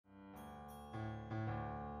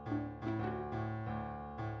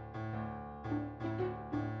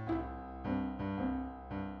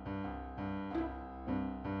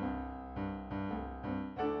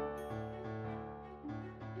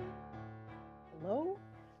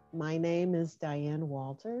My name is Dayenne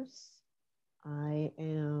Walters. I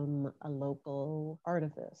am a local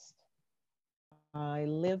artivist. I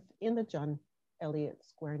live in the John Elliott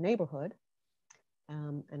Square neighborhood,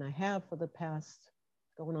 and I have for the past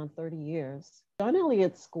going on 30 years. John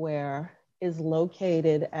Elliott Square is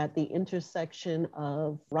located at the intersection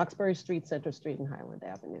of Roxbury Street, Center Street, and Highland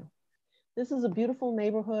Avenue. This is a beautiful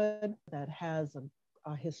neighborhood that has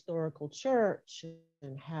a historical church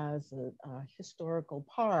and has a historical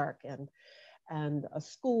park and a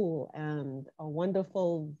school and a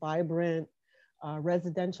wonderful, vibrant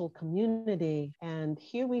residential community. And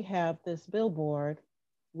here we have this billboard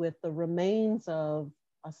with the remains of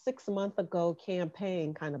a 6-month ago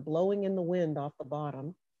campaign kind of blowing in the wind off the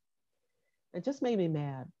bottom. It just made me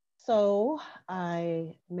mad. So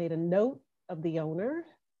I made a note of the owner's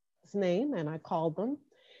name and I called them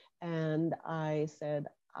and I said,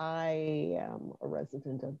 I am a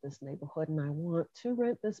resident of this neighborhood and I want to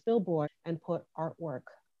rent this billboard and put artwork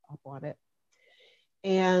up on it.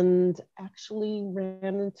 And actually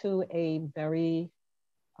ran into a very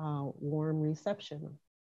warm reception.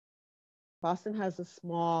 Boston has a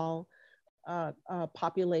small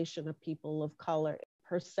population of people of color,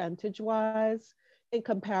 percentage-wise, in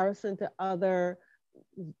comparison to other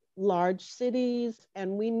large cities.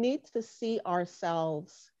 And we need to see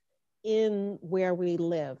ourselves in where we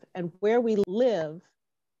live. And where we live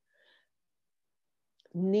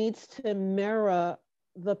needs to mirror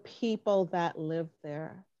the people that live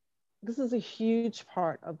there. This is a huge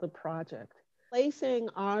part of the project. Placing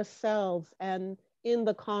ourselves and in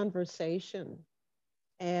the conversation.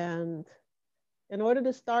 And in order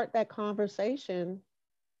to start that conversation,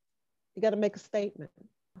 you got to make a statement.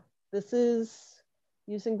 This is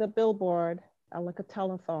using the billboard like a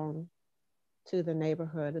telephone to the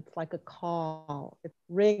neighborhood. It's like a call. It's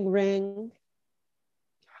ring, ring.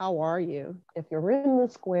 How are you? If you're in the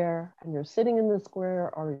square and you're sitting in the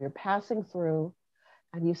square or you're passing through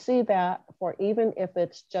and you see that, for even if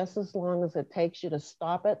it's just as long as it takes you to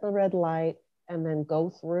stop at the red light and then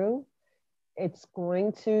go through, it's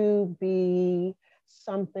going to be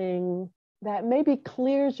something that maybe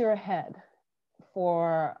clears your head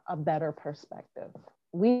for a better perspective.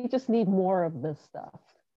 We just need more of this stuff.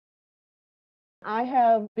 I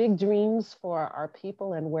have big dreams for our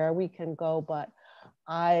people and where we can go, but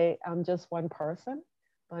I am just one person,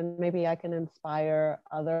 but maybe I can inspire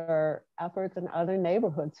other efforts in other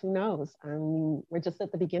neighborhoods. Who knows? I mean, we're just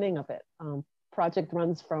at the beginning of it. Project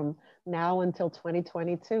runs from now until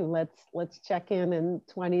 2022. Let's check in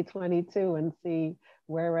 2022 and see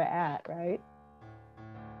where we're at, right?